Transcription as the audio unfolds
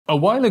A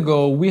while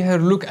ago we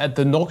had a look at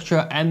the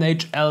Noctua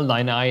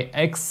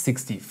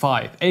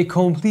NH-L9i-X65, a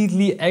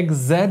completely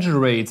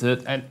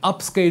exaggerated and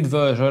upscaled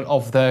version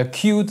of the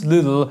cute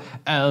little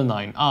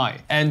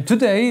L9i. And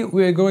today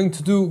we are going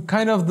to do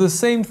kind of the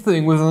same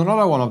thing with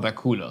another one of their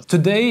coolers.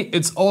 Today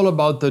it's all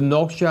about the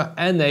Noctua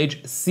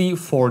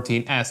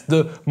NH-C14s,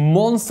 the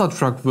monster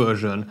truck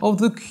version of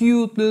the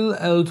cute little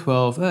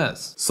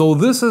L12s. So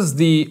this is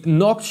the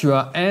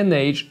Noctua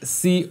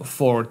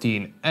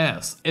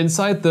NH-C14s.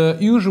 Inside the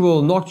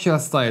usual Noctua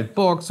styled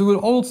box, you will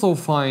also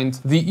find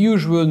the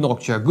usual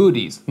Noctua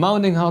goodies.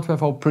 Mounting hardware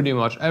for pretty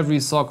much every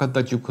socket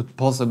that you could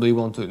possibly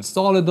want to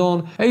install it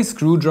on, a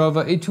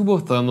screwdriver, a tube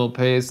of thermal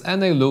paste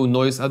and a low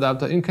noise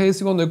adapter in case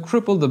you want to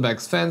cripple the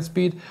max fan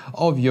speed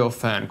of your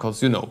fan,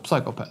 cause you know,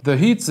 psychopath. The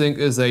heatsink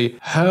is a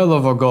hell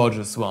of a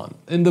gorgeous one.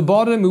 In the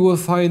bottom you will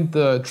find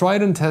the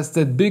tried and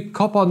tested big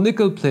copper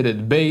nickel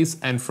plated base,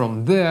 and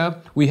from there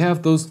we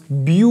have those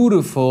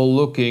beautiful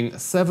looking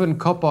 7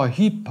 copper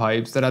heat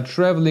pipes that are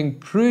traveling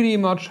pretty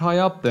much high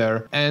up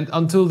there, and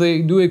until they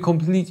do a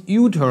complete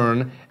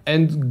U-turn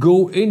and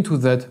go into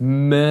that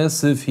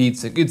massive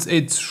heatsink.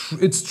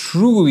 It's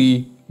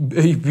truly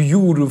a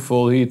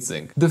beautiful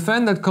heatsink. The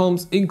fan that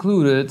comes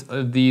included,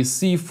 the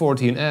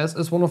C14s,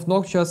 is one of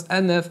Noctua's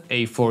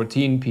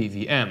NF-A14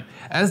 PWM.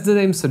 As the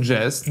name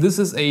suggests, this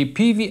is a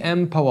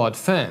PWM powered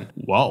fan.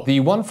 Wow! The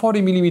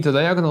 140mm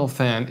diagonal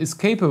fan is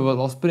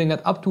capable of spinning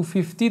at up to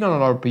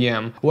 1500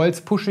 RPM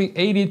whilst pushing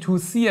 82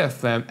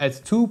 CFM at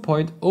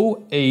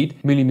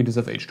 2.08mm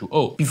of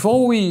H2O.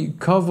 Before we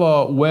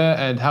cover where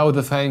and how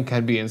the fan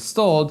can be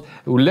installed,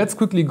 let's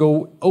quickly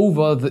go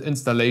over the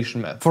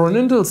installation method. For an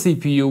Intel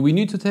CPU, we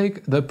need to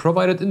take the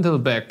provided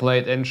Intel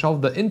backplate and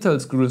shove the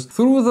Intel screws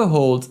through the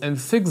holes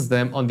and fix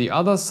them on the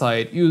other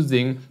side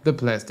using the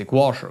plastic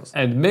washers.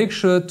 And make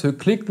sure to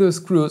click the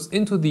screws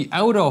into the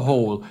outer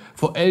hole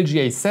for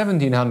LGA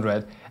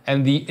 1700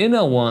 and the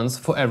inner ones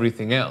for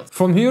everything else.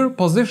 From here,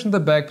 position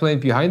the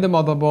backplate behind the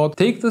motherboard,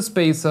 take the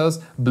spacers,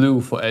 blue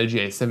for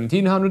LGA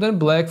 1700 and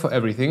black for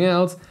everything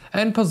else,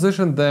 and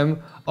position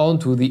them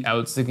onto the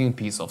outsticking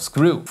piece of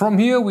screw. From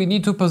here we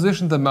need to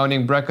position the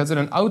mounting brackets in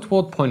an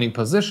outward pointing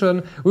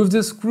position with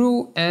the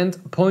screw end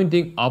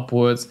pointing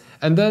upwards,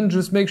 and then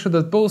just make sure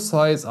that both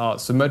sides are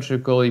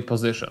symmetrically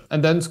positioned,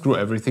 and then screw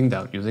everything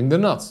down using the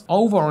nuts.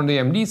 Over on the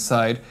AMD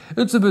side,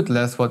 it's a bit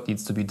less what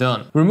needs to be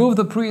done. Remove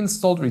the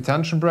pre-installed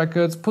retention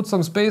brackets, put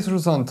some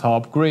spacers on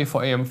top, grey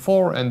for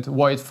AM4 and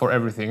white for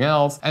everything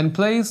else, and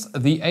place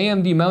the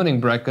AMD mounting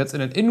brackets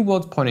in an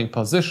inward pointing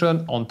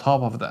position on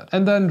top of that,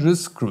 and then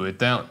just screw it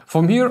down.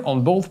 From here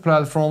on both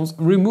platforms,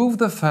 remove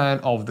the fan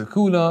of the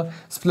cooler,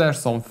 splash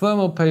some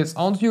thermal paste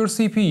onto your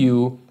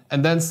CPU,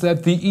 and then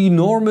slap the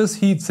enormous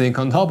heatsink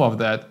on top of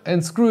that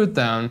and screw it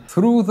down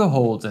through the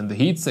holes in the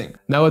heatsink.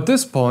 Now at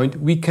this point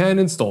we can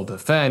install the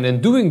fan,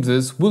 and doing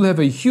this will have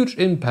a huge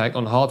impact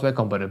on hardware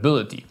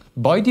compatibility.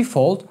 By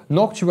default,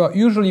 Noctua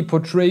usually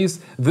portrays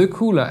the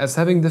cooler as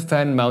having the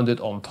fan mounted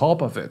on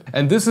top of it,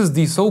 and this is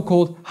the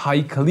so-called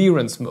high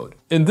clearance mode.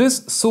 In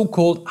this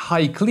so-called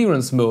high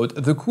clearance mode,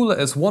 the cooler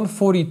is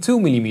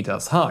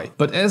 142mm high,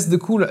 but as the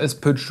cooler is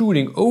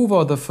protruding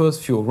over the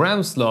first few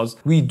RAM slots,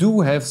 we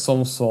do have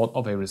some sort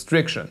of a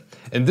restriction.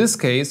 In this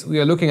case, we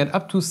are looking at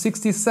up to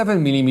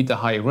 67mm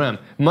high RAM.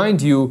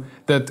 Mind you,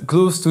 that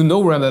close to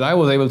no RAM that I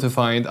was able to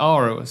find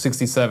are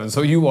 67,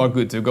 so you are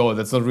good to go,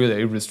 that's not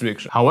really a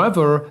restriction.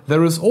 However,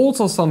 there is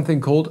also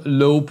something called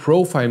low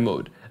profile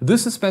mode.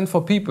 This is meant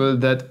for people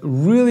that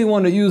really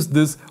want to use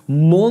this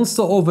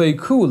monster of a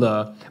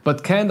cooler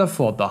but can't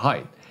afford the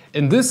height.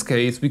 In this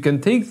case, we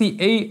can take the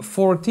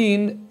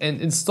A14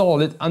 and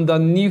install it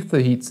underneath the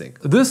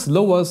heatsink. This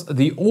lowers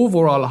the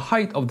overall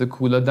height of the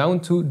cooler down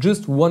to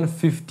just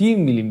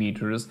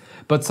 115mm,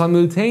 but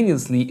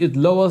simultaneously it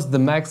lowers the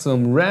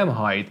maximum RAM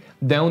height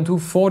down to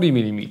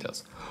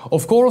 40mm.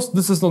 Of course,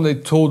 this is not a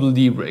total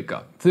deal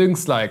breaker.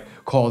 Things like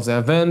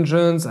Corsair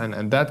Vengeance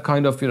and that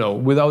kind of,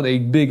 without a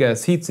big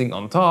ass heatsink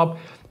on top,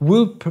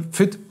 will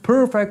fit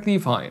perfectly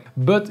fine.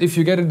 But if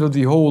you get into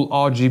the whole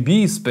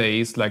RGB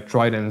space, like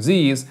Trident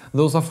Z's,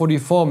 those are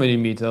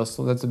 44mm,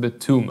 so that's a bit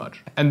too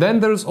much. And then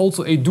there's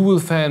also a dual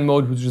fan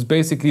mode, which is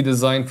basically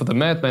designed for the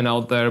madman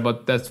out there,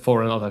 but that's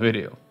for another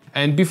video.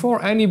 And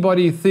before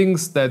anybody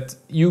thinks that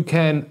you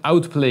can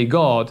outplay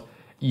God,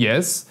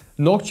 yes,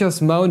 Noctua's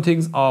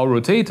mountings are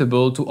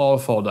rotatable to all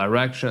 4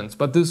 directions,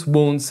 but this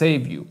won't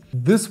save you.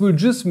 This will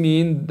just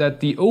mean that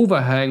the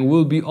overhang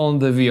will be on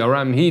the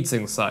VRM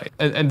heatsink side,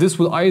 and this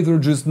will either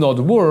just not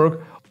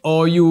work,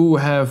 or you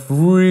have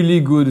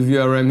really good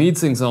VRM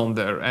heatsinks on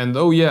there, and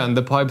oh yeah, and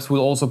the pipes will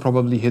also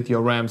probably hit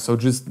your RAM, so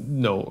just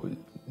no.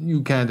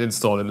 You can't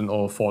install it in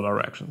all 4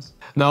 directions.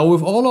 Now,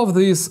 with all of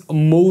these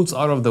modes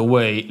out of the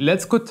way,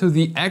 let's get to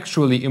the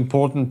actually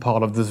important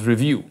part of this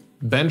review.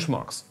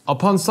 Benchmarks.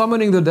 Upon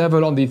summoning the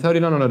devil on the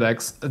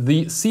 3900X,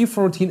 the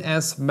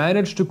C14s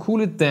managed to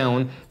cool it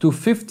down to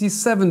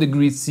 57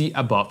 degrees C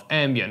above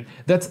ambient.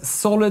 That's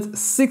solid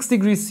 6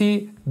 degrees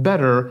C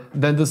better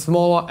than the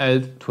smaller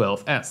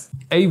L12s.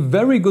 A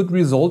very good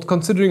result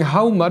considering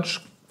how much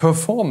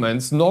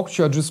performance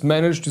Noctua just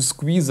managed to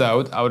squeeze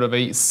out of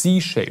a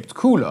C-shaped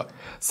cooler.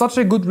 Such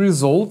a good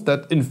result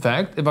that, in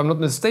fact, if I'm not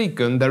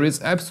mistaken, there is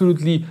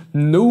absolutely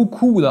no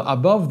cooler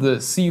above the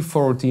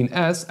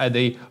C14s at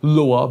a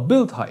lower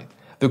build height.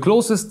 The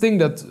closest thing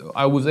that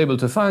I was able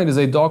to find is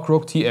a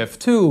Darkrock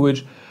TF2,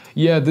 which,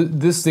 yeah,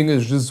 this thing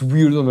is just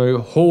weird on a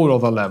whole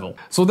other level.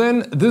 So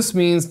then this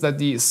means that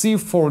the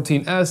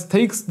C14s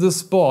takes the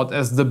spot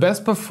as the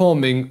best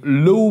performing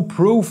low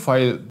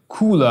profile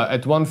cooler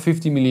at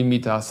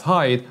 150mm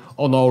height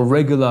on our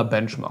regular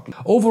benchmark.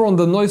 Over on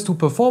the noise to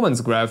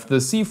performance graph, the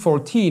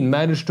C14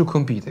 managed to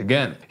compete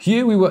again.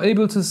 Here we were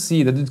able to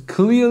see that it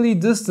clearly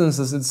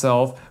distances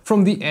itself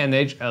from the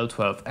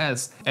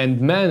NH-L12s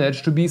and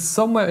managed to be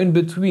somewhere in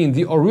between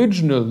the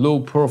original low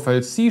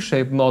profile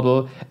C-shaped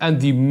model and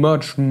the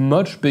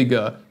much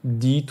bigger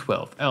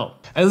D12L.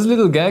 As a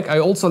little gag, I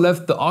also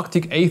left the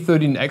Arctic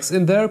A13X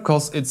in there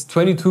because it's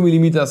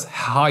 22mm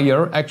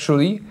higher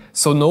actually.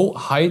 So no,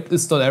 height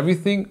is not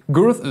everything,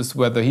 girth is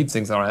where the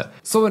heatsinks are at.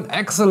 So an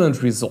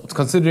excellent result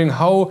considering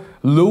how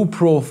low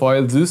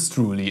profile this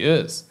truly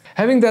is.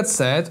 Having that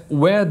said,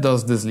 where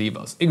does this leave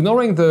us?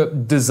 Ignoring the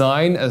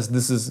design, as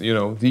this is, you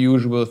know, the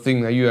usual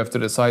thing that you have to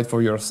decide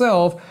for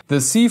yourself, the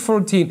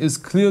C14 is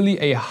clearly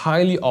a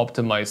highly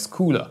optimized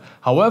cooler.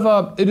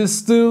 However, it is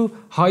still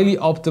highly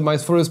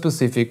optimized for a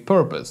specific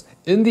purpose.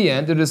 In the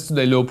end, it is still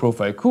a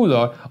low-profile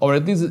cooler, or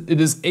at least it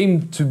is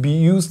aimed to be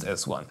used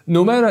as one.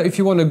 No matter if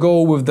you want to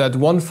go with that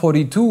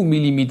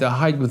 142mm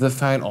height with the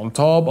fan on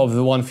top, or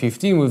the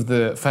 115 with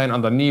the fan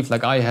underneath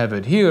like I have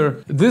it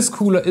here, this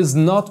cooler is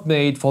not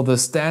made for the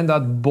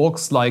standard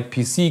box-like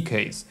PC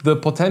case. The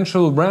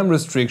potential RAM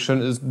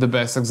restriction is the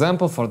best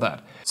example for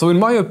that. So in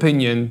my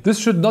opinion, this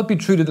should not be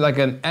treated like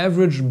an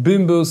average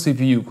bimbo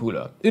CPU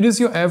cooler. It is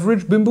your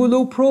average bimbo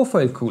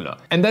low-profile cooler.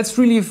 And that's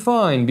really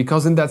fine,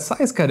 because in that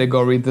size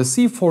category, the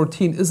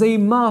C14 is a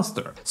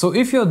master. So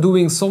if you're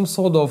doing some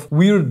sort of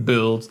weird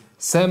build,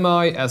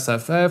 semi,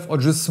 SFF, or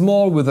just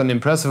small with an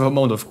impressive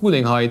amount of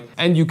cooling height,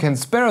 and you can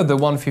spare the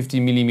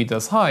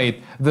 150mm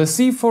height, the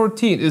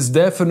C14 is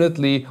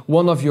definitely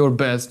one of your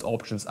best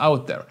options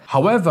out there.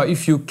 However,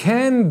 if you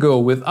can go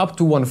with up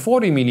to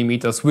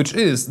 140mm, which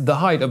is the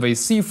height of a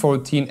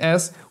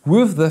C14s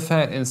with the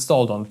fan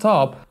installed on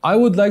top, I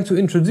would like to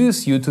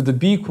introduce you to the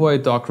Be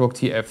Quiet Darkrock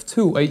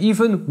TF2, a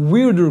even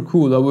weirder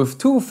cooler with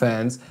two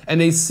fans and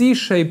a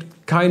C-shaped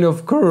kind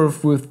of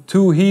curve with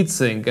two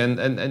heatsink,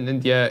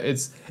 and yeah,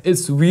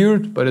 it's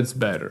weird, but it's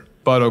better.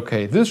 But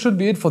okay, this should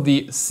be it for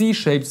the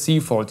C-shaped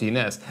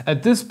C14s.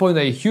 At this point,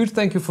 a huge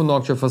thank you for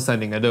Noctua for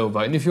sending it over,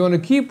 and if you want to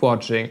keep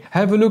watching,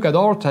 have a look at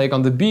our take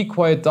on the Be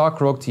Quiet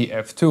Darkrock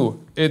TF2.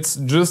 It's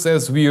just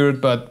as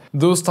weird, but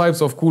those types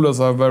of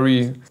coolers are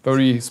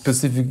very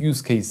specific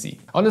use casey.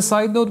 On a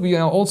side note, we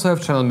also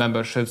have channel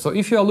membership, so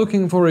if you are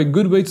looking for a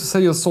good way to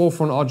sell your soul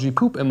for an RG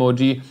poop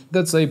emoji,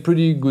 that's a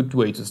pretty good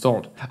way to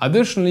start.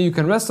 Additionally, you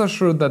can rest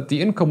assured that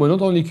the income will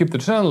not only keep the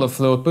channel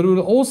afloat, but it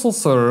will also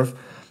serve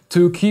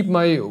to keep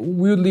my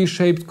weirdly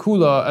shaped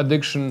cooler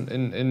addiction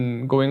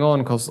in going on,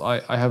 because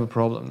I have a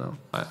problem now.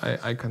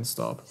 I can't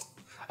stop.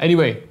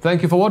 Anyway,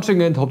 thank you for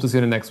watching and hope to see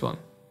you in the next one.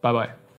 Bye bye.